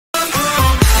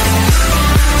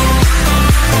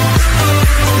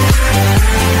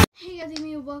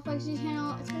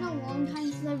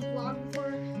since I've vlogged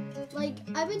before. Like,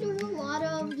 I've been doing a lot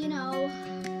of, you know,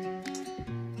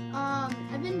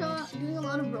 I've been doing a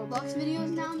lot of Roblox videos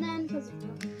now and then because,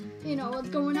 you know, what's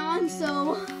going on.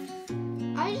 So,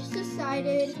 I just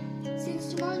decided,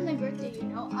 since tomorrow's my birthday, you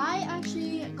know, I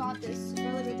actually got this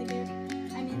early birthday gift.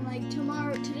 I mean, like,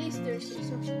 today's Thursday,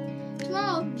 so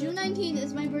tomorrow, June 19th,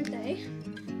 is my birthday.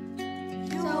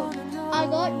 So, I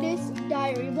got this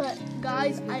diary, but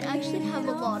guys, I actually have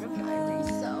a lot of diaries,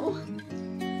 so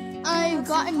I've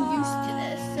gotten used to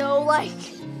this. So, like,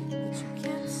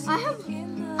 I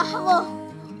have a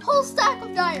whole stack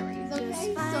of diaries,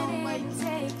 okay? So, like,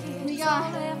 we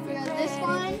got this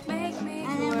one,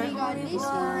 and then we got this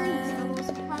one, it's the most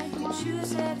surprise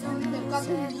one, and we've got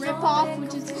this rip-off,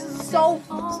 which is so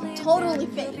totally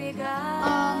fake.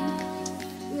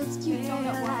 This cute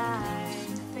donut one.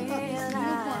 We got this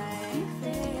unicorn one.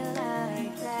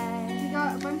 We got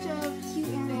a bunch of cute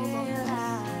animals on this.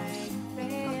 We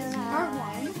got this art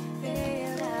one.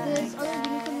 This other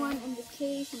unicorn one in the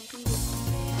case, and I can do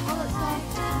all that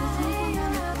stuff. This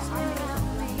unicorn one with the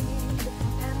army.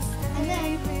 And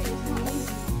then this one.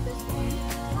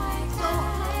 So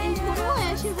in total, I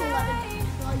actually have 11.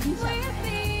 So I'll use that.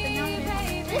 But now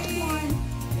this one,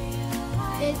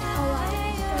 it's 11.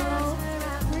 So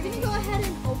we're gonna go ahead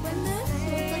and open this. So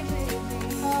it's like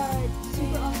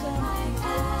super awesome journal.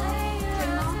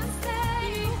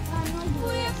 I'm not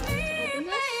doing it to open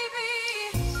this.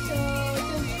 So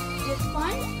it's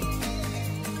fun,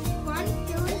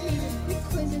 filling pages, quick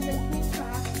quizzes, and quick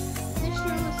crafts. This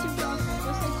journal is super awesome,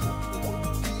 just like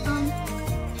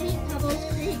paint pebbles,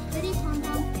 create pretty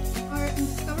pom-pom art, and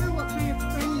discover what kind of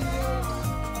friend you really are.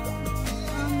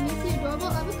 Meet the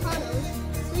adorable avocados,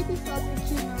 sleepy sloths, and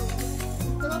cute narwhals.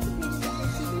 Fill up the pages with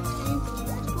your secret experience and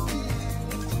magical memories.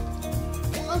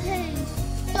 Okay,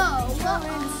 so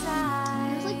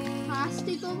there's like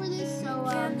plastic over this, so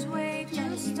yeah,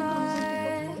 this is so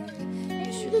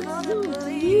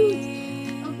cute.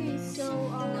 Okay, so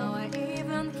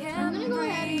I'm gonna go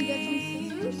ahead and get some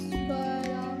scissors, but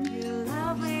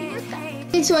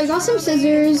okay, so I got some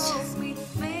scissors,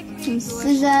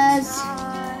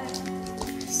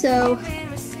 so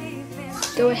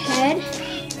go ahead.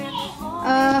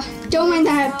 Don't mind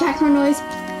that background noise. I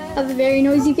have a very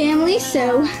noisy family,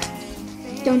 so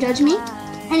don't judge me.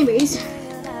 Anyways,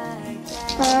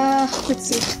 let's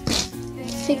see.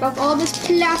 Take off all this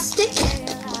plastic.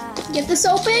 Get this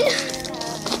open.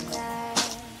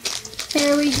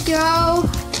 There we go.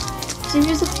 So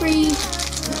here's a free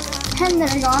pen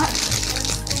that I got.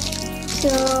 So,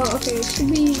 okay, it should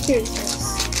be, here's this.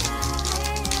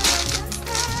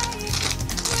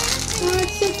 Oh,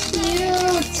 it's so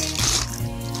cute.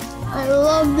 I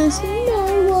love this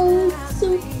narwhal. It's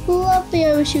so fluffy. I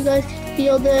wish you guys could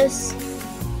feel this.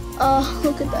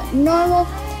 Look at that narwhal.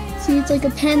 See, it's like a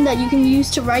pen that you can use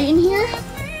to write in here.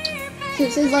 So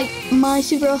it says like my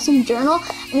super awesome journal,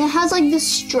 and it has like this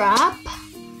strap.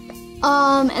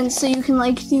 And so you can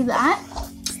like do that.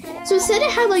 So it said it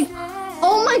had like,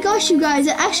 oh my gosh, you guys,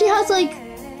 it actually has like,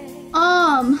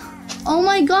 oh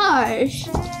my gosh,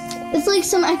 it's like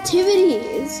some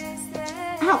activities.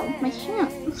 Ow, my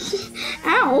hand.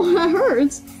 Ow, that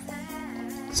hurts.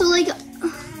 So like,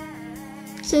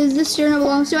 says this journal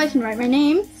belongs to, I can write my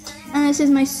name. And it says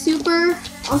my super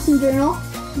awesome journal.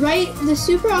 Write the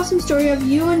super awesome story of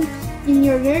you in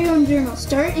your very own journal.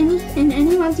 Start in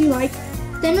any month you like.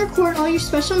 Then record all your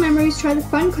special memories, try the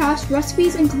fun crafts,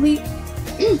 recipes, and complete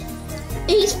 8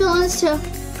 fill-ins to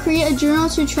create a journal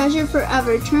to treasure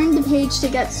forever. Turn the page to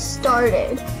get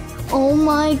started. Oh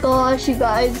my gosh, you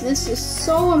guys, this is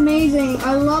so amazing.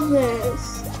 I love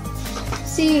this.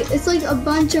 See, it's like a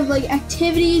bunch of like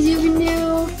activities you can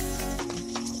do.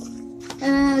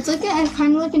 It's like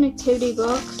kind of like an activity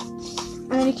book.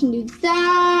 And then you can do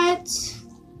that.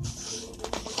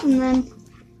 And then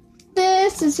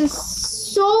this is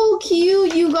just so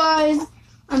cute, you guys.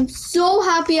 I'm so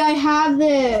happy I have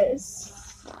this.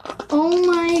 Oh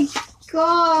my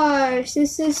gosh,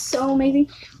 this is so amazing.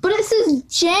 But it says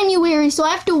January, so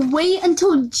I have to wait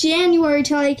until January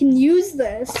till I can use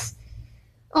this.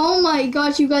 Oh my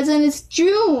gosh, you guys, and it's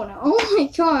June. Oh my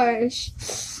gosh.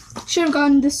 Should have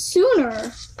gotten this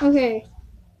sooner. Okay.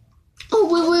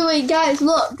 Oh, wait, guys,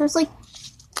 look. There's like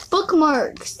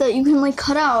bookmarks that you can like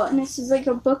cut out, and this is like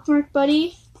a bookmark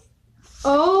buddy.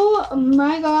 Oh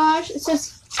my gosh. It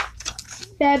says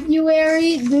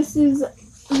February. This is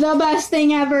the best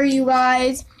thing ever, you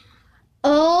guys.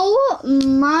 Oh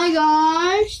my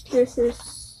gosh. This is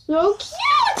so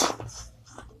cute.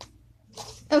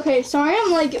 Okay, sorry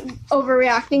I'm like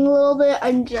overreacting a little bit.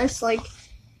 I'm just like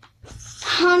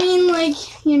I mean,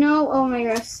 like, you know, oh my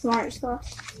gosh, smart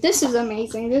stuff. This is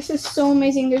amazing. This is so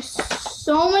amazing. There's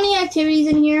so many activities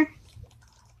in here.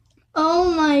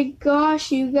 Oh my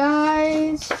gosh, you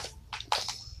guys.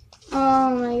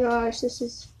 Oh my gosh, this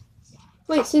is...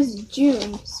 Wait, it says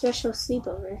June, special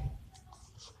sleepover.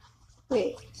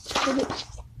 Wait,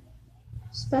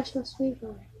 special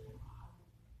sleepover.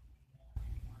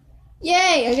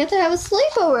 Yay, I get to have a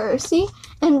sleepover, see?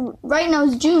 And right now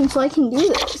it's June, so I can do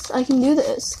this. I can do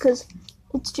this, because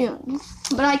it's June.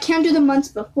 But I can't do the months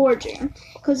before June,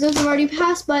 because those have already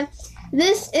passed. But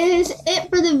this is it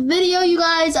for the video, you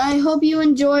guys. I hope you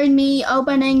enjoyed me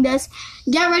opening this.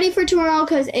 Get ready for tomorrow,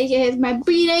 because AKA is my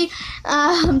birthday.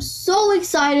 I'm so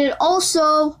excited.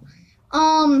 Also,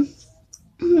 me,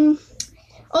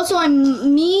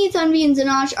 Tanvi, and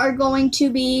Zanash are going to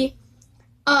be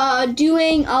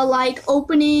doing a like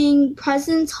opening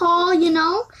presents haul, you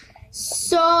know.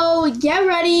 So get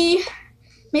ready.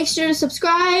 Make sure to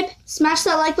subscribe, smash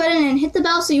that like button, and hit the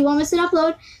bell so you won't miss an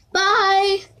upload.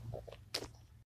 Bye.